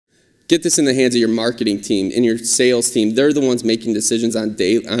get this in the hands of your marketing team and your sales team. They're the ones making decisions on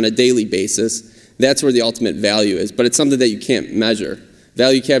a daily basis. That's where the ultimate value is, but it's something that you can't measure.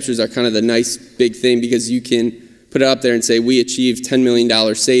 Value captures are kind of the nice big thing because you can put it up there and say, we achieved $10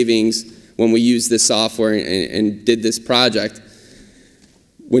 million savings when we used this software and did this project.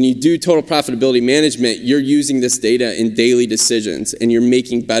 When you do total profitability management, you're using this data in daily decisions and you're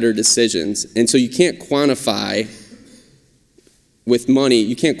making better decisions. And so you can't quantify with money,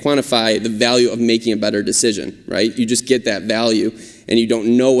 you can't quantify the value of making a better decision, right? You just get that value and you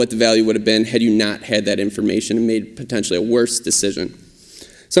don't know what the value would have been had you not had that information and made potentially a worse decision.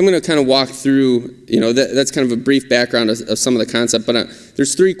 So I'm going to kind of walk through, that's kind of a brief background of some of the concept, but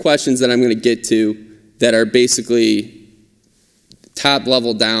there's 3 questions that I'm going to get to that are basically top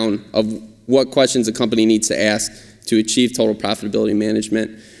level down of what questions a company needs to ask to achieve total profitability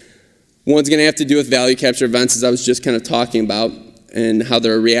management. One's going to have to do with value capture events, as I was just kind of talking about, and how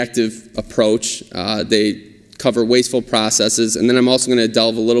they're a reactive approach. They cover wasteful processes, and then I'm also going to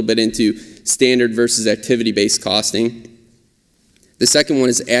delve a little bit into standard versus activity-based costing. The second one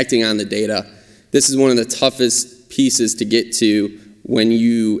is acting on the data. This is one of the toughest pieces to get to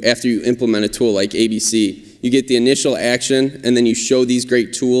after you implement a tool like ABC. You get the initial action, and then you show these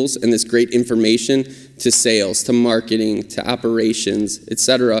great tools and this great information to sales, to marketing, to operations,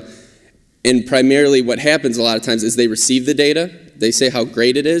 etc. And primarily what happens a lot of times is they receive the data, they say how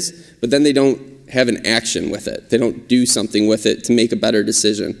great it is, but then they don't have an action with it. They don't do something with it to make a better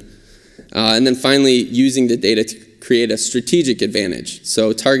decision. And then finally, using the data to create a strategic advantage.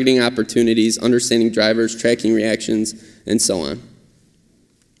 So targeting opportunities, understanding drivers, tracking reactions, and so on.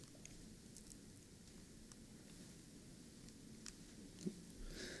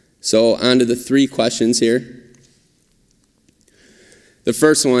 So on to the 3 questions here. The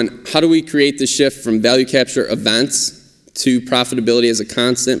first one, how do we create the shift from value capture events to profitability as a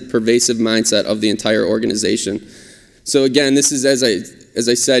constant, pervasive mindset of the entire organization? So again, this is, as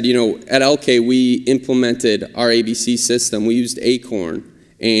I said, at Elkay, we implemented our ABC system. We used Acorn.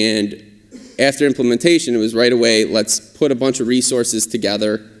 And after implementation, it was right away, let's put a bunch of resources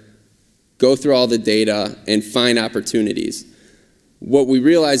together, go through all the data, and find opportunities. What we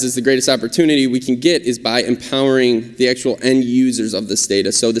realize is the greatest opportunity we can get is by empowering the actual end users of this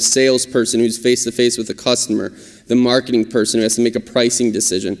data. So the salesperson who's face-to-face with the customer, the marketing person who has to make a pricing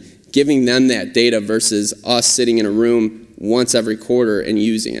decision, giving them that data versus us sitting in a room once every quarter and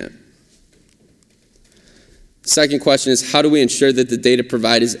using it. Second question is, how do we ensure that the data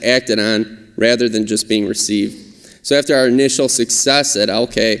provided is acted on rather than just being received? So after our initial success at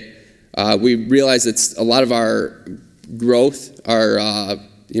Elkay, we realized that a lot of our growth, our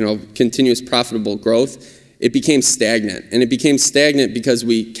continuous profitable growth, it became stagnant. And it became stagnant because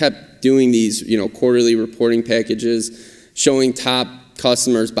we kept doing these quarterly reporting packages, showing top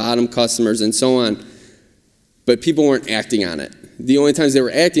customers, bottom customers, and so on. But people weren't acting on it. The only times they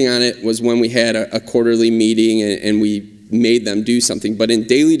were acting on it was when we had a quarterly meeting and we made them do something. But in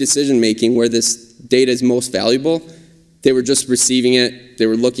daily decision making, where this data is most valuable, they were just receiving it. They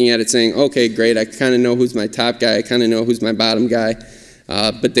were looking at it saying, okay, great, I kind of know who's my top guy, I kind of know who's my bottom guy,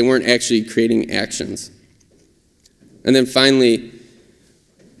 but they weren't actually creating actions. And then finally,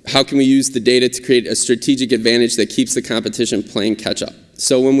 how can we use the data to create a strategic advantage that keeps the competition playing catch up?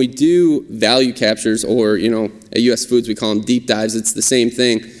 So when we do value captures, or at US Foods we call them deep dives, it's the same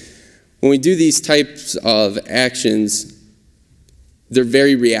thing. When we do these types of actions, they're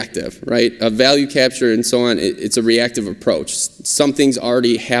very reactive, right? A value capture and so on, it's a reactive approach. Something's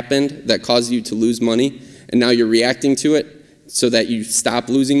already happened that caused you to lose money, and now you're reacting to it so that you stop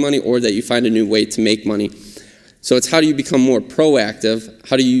losing money or that you find a new way to make money. So it's how do you become more proactive?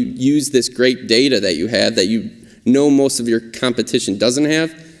 How do you use this great data that you have that you know most of your competition doesn't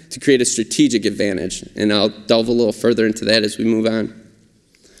have to create a strategic advantage? And I'll delve a little further into that as we move on.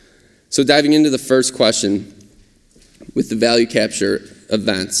 So diving into the first question, with the value capture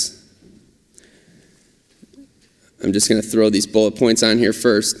events. I'm just going to throw these bullet points on here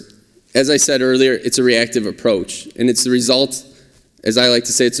first. As I said earlier, it's a reactive approach, and it's the result, as I like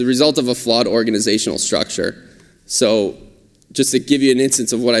to say, it's the result of a flawed organizational structure. So just to give you an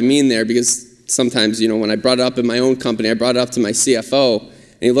instance of what I mean there, because sometimes, when I brought it up in my own company, I brought it up to my CFO, and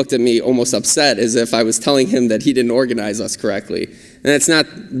he looked at me almost upset as if I was telling him that he didn't organize us correctly. And that's not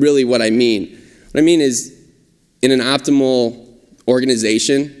really what I mean. What I mean is, in an optimal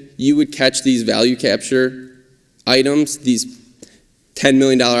organization, you would catch these value capture items, these $10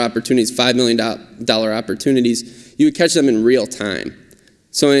 million opportunities, $5 million opportunities, you would catch them in real time.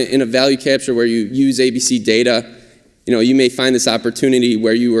 So in a value capture where you use ABC data, you may find this opportunity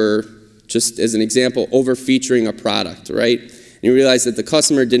where you were, just as an example, over-featuring a product, right? And you realized that the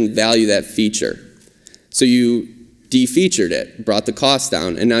customer didn't value that feature. So you de-featured it, brought the cost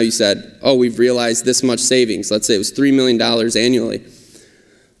down, and now you said, oh, we've realized this much savings. Let's say it was $3 million annually.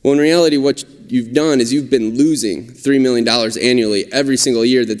 Well, in reality, what you've done is you've been losing $3 million annually every single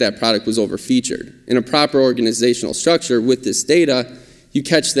year that that product was over-featured. In a proper organizational structure with this data, you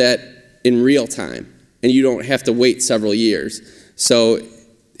catch that in real time, and you don't have to wait several years. So,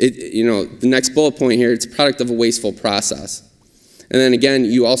 the next bullet point here, it's a product of a wasteful process. And then again,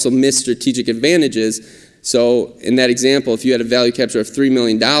 you also miss strategic advantages. So in that example, if you had a value capture of $3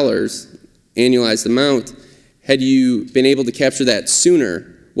 million, annualized amount, had you been able to capture that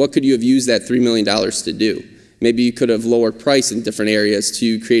sooner, what could you have used that $3 million to do? Maybe you could have lowered price in different areas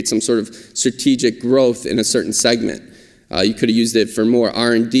to create some sort of strategic growth in a certain segment. You could have used it for more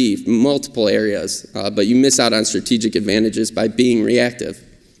R&D, multiple areas, but you miss out on strategic advantages by being reactive.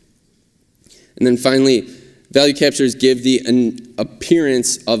 And then finally, value captures give an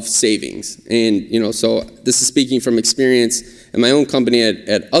appearance of savings. And, so this is speaking from experience in my own company,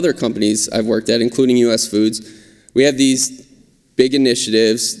 at other companies I've worked at, including US Foods. We have these big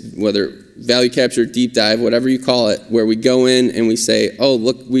initiatives, whether value capture, deep dive, whatever you call it, where we go in and we say, oh,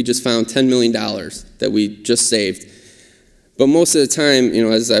 look, we just found $10 million that we just saved. But most of the time,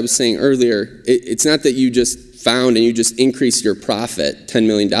 as I was saying earlier, it's not that you just found and you just increased your profit $10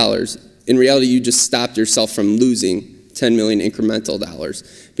 million. In reality, you just stopped yourself from losing $10 million incremental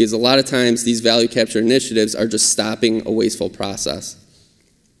dollars. Because a lot of times, these value capture initiatives are just stopping a wasteful process.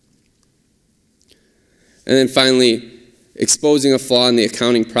 And then finally, exposing a flaw in the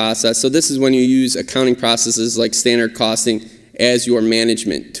accounting process. So this is when you use accounting processes like standard costing as your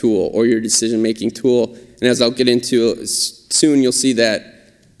management tool or your decision-making tool. And as I'll get into soon, you'll see that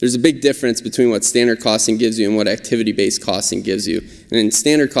there's a big difference between what standard costing gives you and what activity-based costing gives you. And in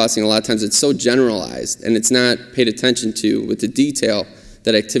standard costing, a lot of times it's so generalized and it's not paid attention to with the detail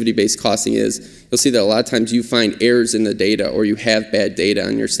that activity-based costing is. You'll see that a lot of times you find errors in the data or you have bad data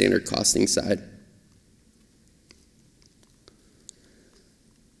on your standard costing side.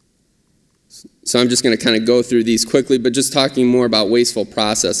 So I'm just going to kind of go through these quickly, but just talking more about wasteful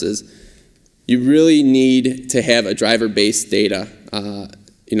processes. You really need to have a driver-based data.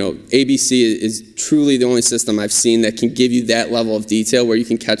 ABC is truly the only system I've seen that can give you that level of detail where you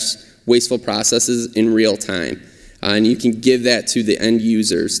can catch wasteful processes in real time. And you can give that to the end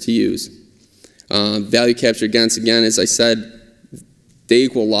users to use. Value capture, again, as I said, they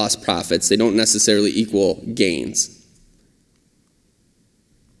equal lost profits. They don't necessarily equal gains.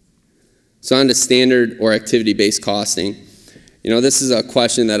 So on to standard or activity-based costing. This is a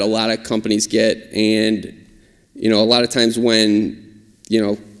question that a lot of companies get, and a lot of times when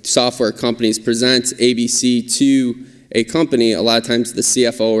software companies present ABC to a company, a lot of times the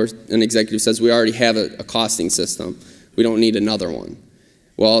CFO or an executive says, we already have a costing system. We don't need another one.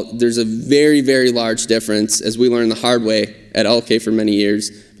 Well, there's a very, very large difference, as we learned the hard way at Elkay for many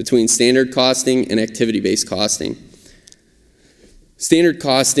years, between standard costing and activity-based costing. Standard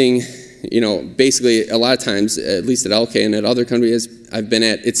costing, basically a lot of times, at least at Elkay and at other companies I've been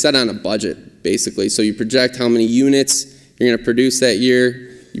at, it's set on a budget, basically. So you project how many units you're going to produce that year,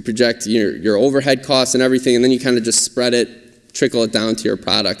 you project your overhead costs and everything, and then you kind of just spread it, trickle it down to your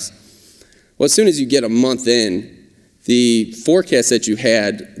products. Well, as soon as you get a month in, the forecast that you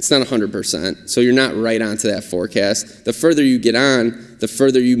had, it's not 100%, so you're not right onto that forecast. The further you get on, the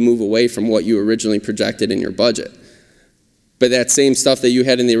further you move away from what you originally projected in your budget. But that same stuff that you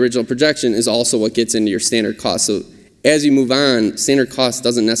had in the original projection is also what gets into your standard cost. So as you move on, standard cost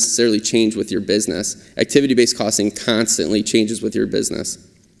doesn't necessarily change with your business. Activity-based costing constantly changes with your business.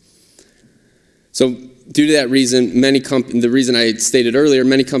 So due to that reason, the reason I stated earlier,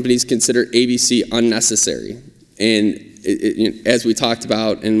 many companies consider ABC unnecessary. And as we talked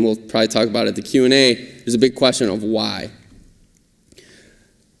about, and we'll probably talk about at the Q&A, there's a big question of why.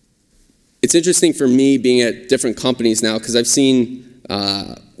 It's interesting for me being at different companies now, because I've seen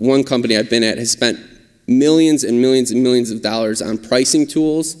one company I've been at has spent millions and millions and millions of dollars on pricing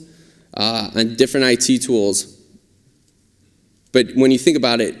tools, on different IT tools. But when you think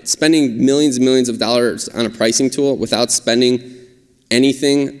about it, spending millions and millions of dollars on a pricing tool without spending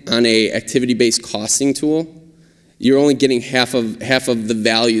anything on a activity-based costing tool, you're only getting half of the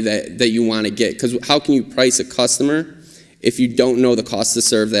value that you want to get. Because how can you price a customer if you don't know the cost to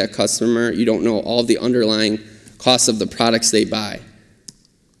serve that customer? You don't know all the underlying costs of the products they buy.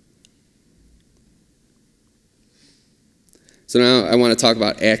 So now I want to talk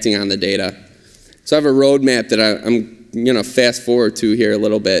about acting on the data. So I have a roadmap that I'm going to fast forward to here a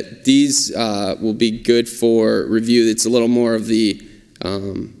little bit. These will be good for review. It's a little more of the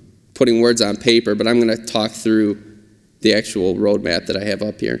putting words on paper, but I'm going to talk through the actual roadmap that I have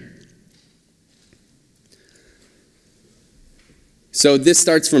up here. So this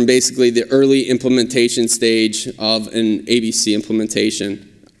starts from basically the early implementation stage of an ABC implementation.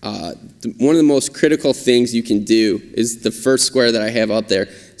 One of the most critical things you can do is the first square that I have up there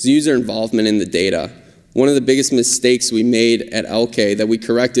is user involvement in the data. One of the biggest mistakes we made at Elkay that we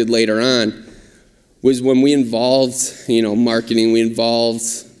corrected later on was when we involved, marketing, we involved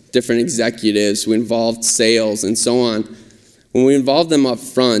different executives, we involved sales and so on. When we involved them up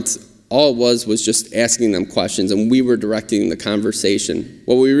front, all it was just asking them questions, and we were directing the conversation.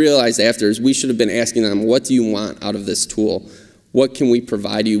 What we realized after is we should have been asking them, what do you want out of this tool? What can we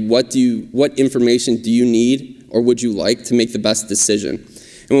provide you? What information do you need or would you like to make the best decision?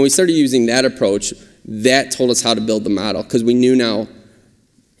 And when we started using that approach, that told us how to build the model, because we knew now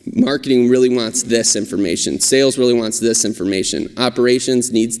marketing really wants this information, sales really wants this information,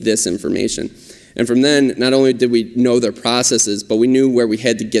 operations needs this information. And from then, not only did we know their processes, but we knew where we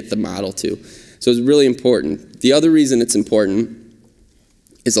had to get the model to. So it's really important. The other reason it's important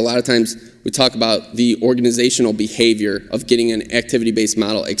is a lot of times we talk about the organizational behavior of getting an activity-based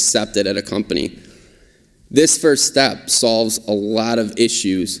model accepted at a company. This first step solves a lot of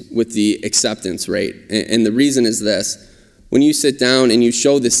issues with the acceptance rate. And the reason is this. When you sit down and you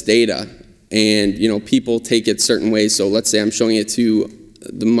show this data and people take it certain ways, so let's say I'm showing it to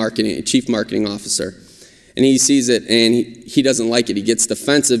the chief marketing officer, and he sees it and he doesn't like it. He gets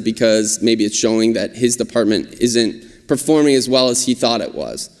defensive because maybe it's showing that his department isn't performing as well as he thought it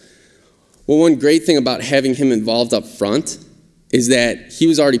was. Well, one great thing about having him involved up front is that he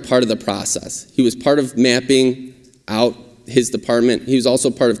was already part of the process. He was part of mapping out his department. He was also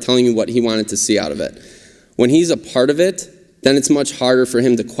part of telling you what he wanted to see out of it. When he's a part of it, then it's much harder for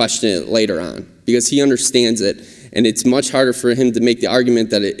him to question it later on because he understands it, and it's much harder for him to make the argument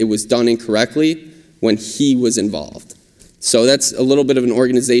that it was done incorrectly when he was involved. So that's a little bit of an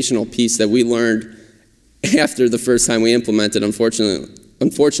organizational piece that we learned after the first time we implemented,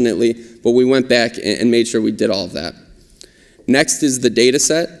 unfortunately, but we went back and made sure we did all of that. Next is the data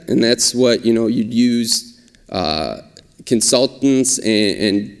set, and that's what you'd use consultants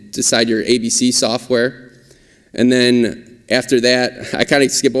and decide your ABC software. And then after that, I kind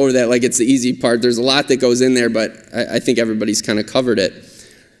of skip over that like it's the easy part. There's a lot that goes in there, but I think everybody's kind of covered it.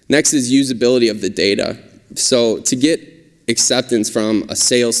 Next is usability of the data. So to get acceptance from a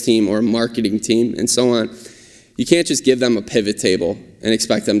sales team or a marketing team and so on, you can't just give them a pivot table and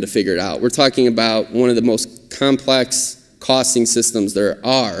expect them to figure it out. We're talking about one of the most complex costing systems there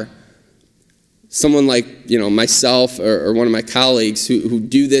are. Someone like myself or one of my colleagues who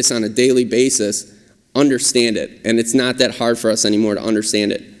do this on a daily basis understand it, and it's not that hard for us anymore to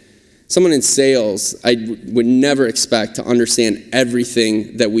understand it. Someone in sales, I would never expect to understand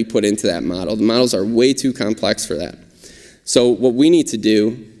everything that we put into that model. The models are way too complex for that. So what we need to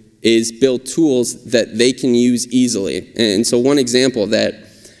do is build tools that they can use easily. And so one example of that,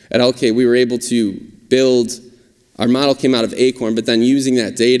 at Elkay, we were able to build, our model came out of Acorn, but then using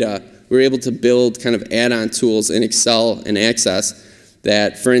that data, we were able to build kind of add-on tools in Excel and Access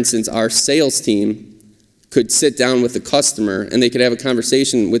that, for instance, our sales team could sit down with the customer and they could have a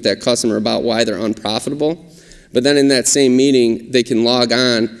conversation with that customer about why they're unprofitable. But then in that same meeting, they can log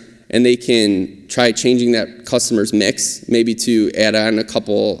on and they can try changing that customer's mix, maybe to add on a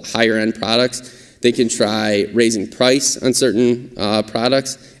couple higher end products. They can try raising price on certain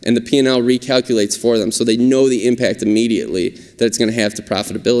products, and the P&L recalculates for them, so they know the impact immediately that it's going to have to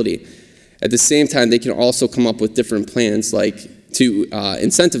profitability. At the same time, they can also come up with different plans, like to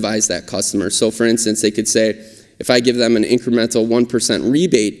incentivize that customer. So for instance, they could say, if I give them an incremental 1%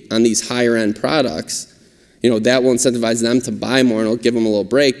 rebate on these higher end products, that will incentivize them to buy more and it'll give them a little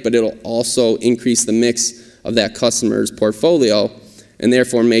break, but it'll also increase the mix of that customer's portfolio and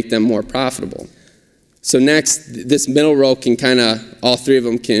therefore make them more profitable. So next, this middle row can all three of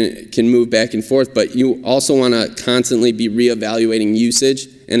them can move back and forth, but you also want to constantly be reevaluating usage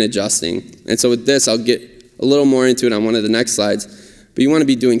and adjusting. And so with this, I'll get a little more into it on one of the next slides, but you want to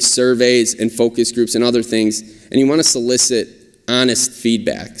be doing surveys and focus groups and other things, and you want to solicit honest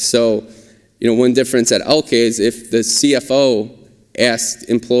feedback. So, one difference at Elkay is if the CFO asked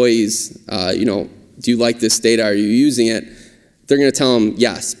employees, do you like this data, are you using it? They're going to tell them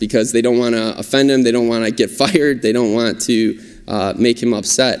yes, because they don't want to offend him, they don't want to get fired, they don't want to make him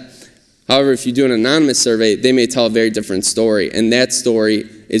upset. However, if you do an anonymous survey, they may tell a very different story, and that story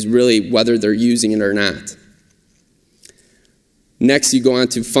is really whether they're using it or not. Next, you go on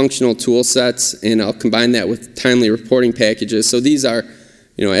to functional tool sets, and I'll combine that with timely reporting packages. So these are,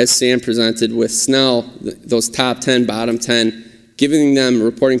 as Sam presented with Snell, those top 10, bottom 10, giving them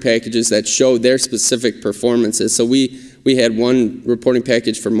reporting packages that show their specific performances. So we we had one reporting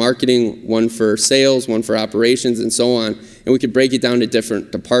package for marketing, one for sales, one for operations, and so on, and we could break it down to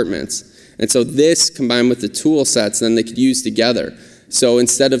different departments. And so this, combined with the tool sets, then they could use together. So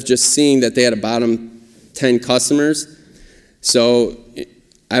instead of just seeing that they had a bottom 10 customers, so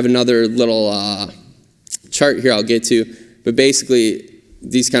I have another little chart here I'll get to, but basically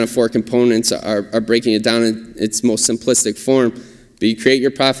these kind of 4 components are breaking it down in its most simplistic form. But you create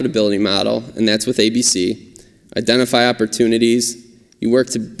your profitability model, and that's with ABC. Identify opportunities. You work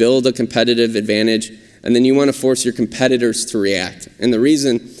to build a competitive advantage, and then you want to force your competitors to react. And the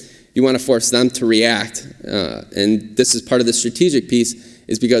reason you want to force them to react, and this is part of the strategic piece,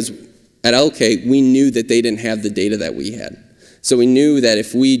 is because at Elkay, we knew that they didn't have the data that we had. So we knew that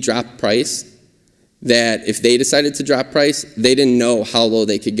if we dropped price, that if they decided to drop price, they didn't know how low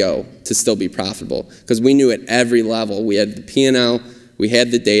they could go to still be profitable. Because we knew at every level, we had the P&L, we had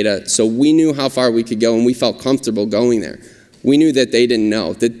the data, so we knew how far we could go, and we felt comfortable going there. We knew that they didn't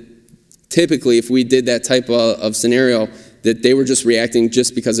know. That typically, if we did that type of scenario, that they were just reacting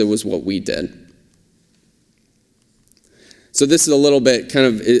just because it was what we did. So this is a little bit kind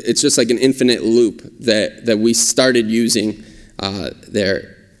of, it's just like an infinite loop that we started using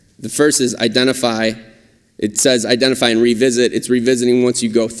there. The first is identify. It says identify and revisit. It's revisiting once you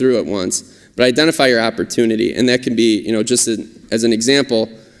go through it once. But identify your opportunity, and that can be, just as an example,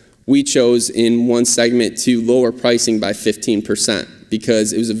 we chose in one segment to lower pricing by 15%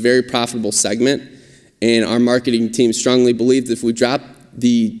 because it was a very profitable segment, and our marketing team strongly believed if we dropped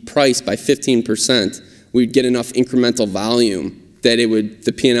the price by 15%, we'd get enough incremental volume that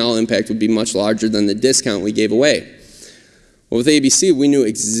the P&L impact would be much larger than the discount we gave away. Well, with ABC, we knew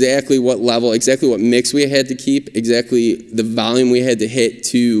exactly what level, exactly what mix we had to keep, exactly the volume we had to hit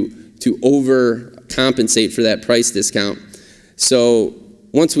to overcompensate for that price discount. So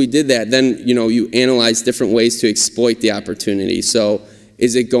once we did that, then you analyze different ways to exploit the opportunity. So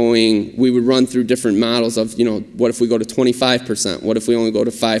is it going, we would run through different models of, what if we go to 25%? What if we only go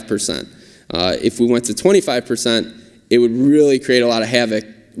to 5%? If we went to 25%, it would really create a lot of havoc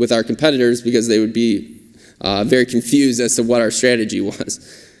with our competitors because they would be very confused as to what our strategy was.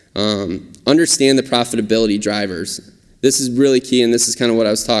 Understand the profitability drivers. This is really key, and this is kind of what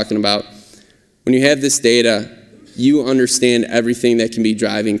I was talking about. When you have this data, you understand everything that can be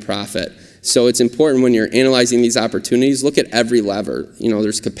driving profit. So it's important when you're analyzing these opportunities, look at every lever.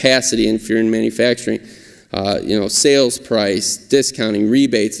 There's capacity if you're in manufacturing, sales price, discounting,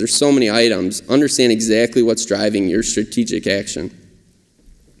 rebates. There's so many items. Understand exactly what's driving your strategic action.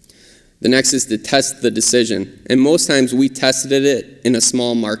 The next is to test the decision. And most times we tested it in a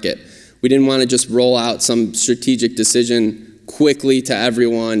small market. We didn't want to just roll out some strategic decision quickly to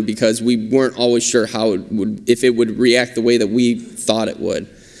everyone because we weren't always sure if it would react the way that we thought it would.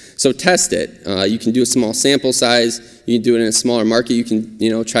 So test it. You can do a small sample size. You can do it in a smaller market. You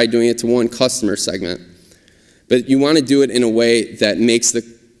can try doing it to one customer segment. But you want to do it in a way that makes the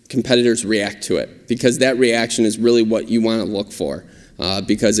competitors react to it because that reaction is really what you want to look for.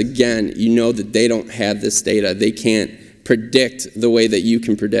 Because again, that they don't have this data. They can't predict the way that you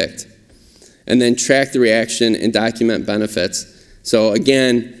can predict. And then track the reaction and document benefits. So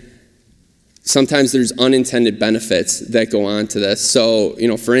again, sometimes there's unintended benefits that go on to this. So,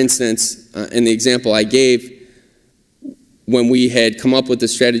 for instance, in the example I gave, when we had come up with the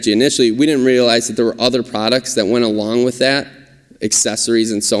strategy initially, we didn't realize that there were other products that went along with that,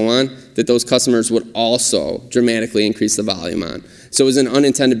 accessories and so on, that those customers would also dramatically increase the volume on. So it was an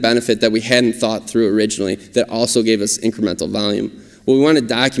unintended benefit that we hadn't thought through originally that also gave us incremental volume. Well, we want to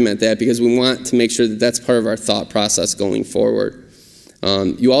document that because we want to make sure that that's part of our thought process going forward.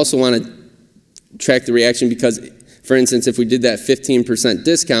 You also want to track the reaction because, for instance, if we did that 15%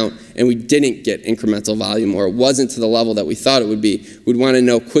 discount and we didn't get incremental volume or it wasn't to the level that we thought it would be, we'd want to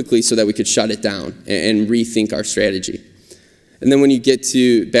know quickly so that we could shut it down and rethink our strategy. And then when you get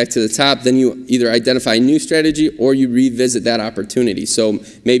back to the top, then you either identify a new strategy or you revisit that opportunity. So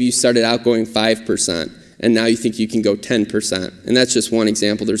maybe you started out going 5%, and now you think you can go 10%. And that's just one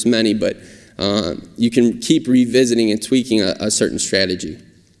example. There's many, but you can keep revisiting and tweaking a certain strategy.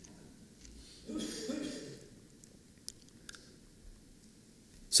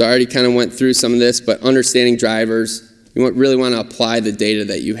 So I already kind of went through some of this, but understanding drivers, you really want to apply the data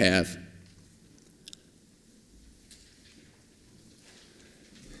that you have.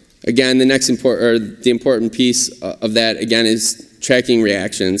 Again, the important piece of that, again, is tracking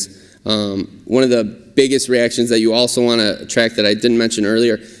reactions. One of the biggest reactions that you also want to track that I didn't mention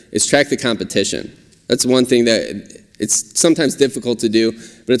earlier is track the competition. That's one thing that it's sometimes difficult to do,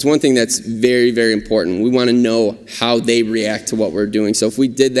 but it's one thing that's very, very important. We want to know how they react to what we're doing. So if we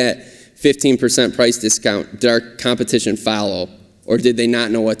did that 15% price discount, did our competition follow? Or did they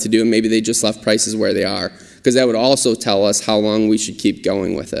not know what to do and maybe they just left prices where they are? Because that would also tell us how long we should keep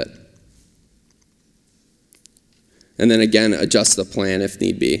going with it. And then again, adjust the plan if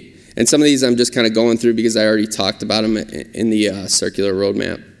need be. And some of these I'm just kind of going through because I already talked about them in the circular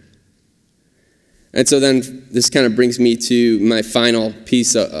roadmap. And so then this kind of brings me to my final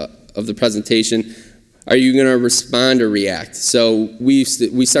piece of the presentation. Are you going to respond or react? So we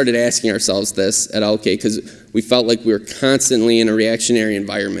started asking ourselves this at Elkay because we felt like we were constantly in a reactionary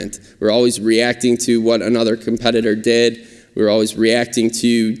environment. We were always reacting to what another competitor did. We were always reacting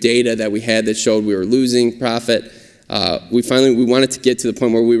to data that we had that showed we were losing profit. We wanted to get to the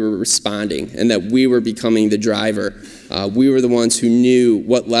point where we were responding and that we were becoming the driver. We were the ones who knew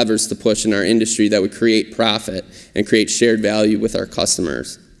what levers to push in our industry that would create profit and create shared value with our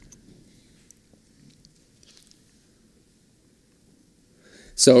customers.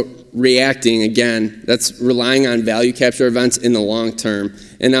 So reacting, again, that's relying on value capture events in the long term.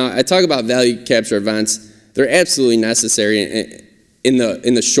 And now I talk about value capture events. They're absolutely necessary in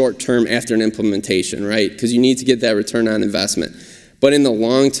the short term after an implementation, right? Because you need to get that return on investment. But in the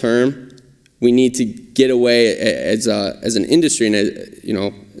long term, we need to get away as an industry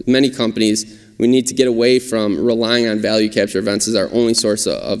and many companies, we need to get away from relying on value capture events as our only source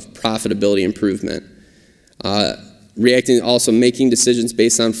of profitability improvement. Reacting, also making decisions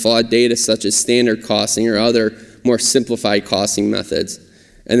based on flawed data such as standard costing or other more simplified costing methods.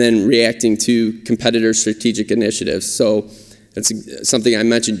 And then reacting to competitor strategic initiatives. So that's something I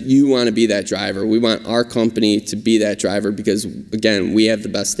mentioned. You want to be that driver. We want our company to be that driver because, again, we have the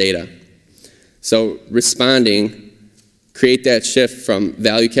best data. So responding, create that shift from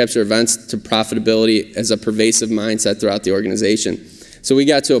value capture events to profitability as a pervasive mindset throughout the organization. So we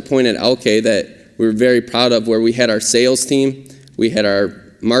got to a point at Elkay that we were very proud of, where we had our sales team, we had our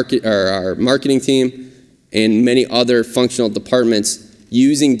marketing team, and many other functional departments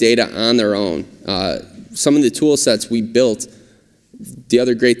using data on their own. Some of the tool sets we built, the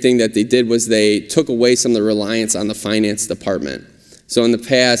other great thing that they did was they took away some of the reliance on the finance department. So in the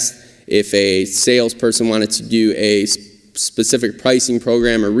past, if a salesperson wanted to do a specific pricing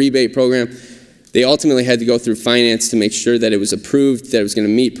program or rebate program, they ultimately had to go through finance to make sure that it was approved, that it was going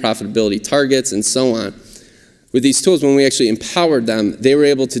to meet profitability targets, and so on. With these tools, when we actually empowered them, they were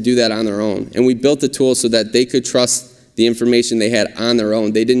able to do that on their own. And we built the tools so that they could trust the information they had on their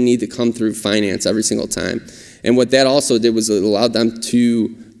own. They didn't need to come through finance every single time. And what that also did was it allowed them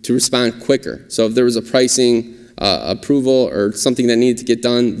to respond quicker. So if there was a pricing approval or something that needed to get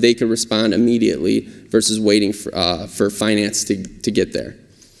done, they could respond immediately versus waiting for finance to get there.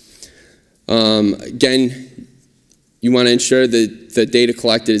 Again, you want to ensure that the data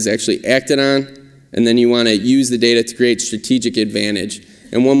collected is actually acted on, and then you want to use the data to create strategic advantage.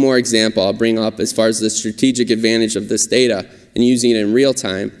 And one more example I'll bring up as far as the strategic advantage of this data and using it in real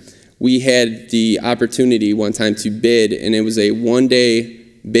time. We had the opportunity one time to bid, and it was a one-day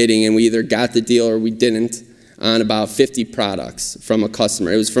bidding, and we either got the deal or we didn't, on about 50 products from a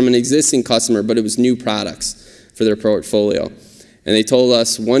customer. It was from an existing customer, but it was new products for their portfolio. And they told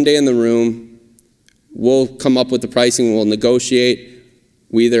us, one day in the room, we'll come up with the pricing, we'll negotiate.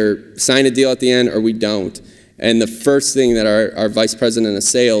 We either sign a deal at the end or we don't. And the first thing that our vice president of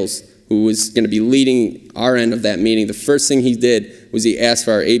sales, who was going to be leading our end of that meeting, the first thing he did was he asked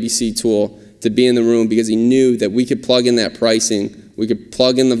for our ABC tool to be in the room because he knew that we could plug in that pricing, we could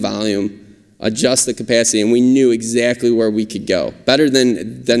plug in the volume, adjust the capacity, and we knew exactly where we could go, better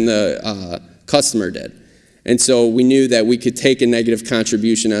than the customer did. And so we knew that we could take a negative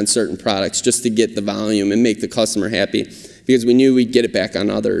contribution on certain products just to get the volume and make the customer happy, because we knew we'd get it back on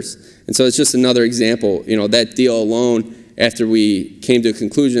others. And so it's just another example. That deal alone, after we came to a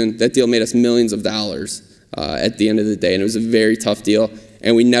conclusion, that deal made us millions of dollars at the end of the day. And it was a very tough deal.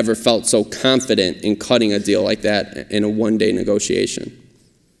 And we never felt so confident in cutting a deal like that in a one-day negotiation.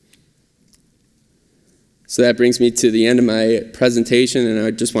 So that brings me to the end of my presentation, and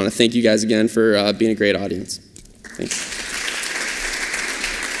I just want to thank you guys again for being a great audience. Thanks.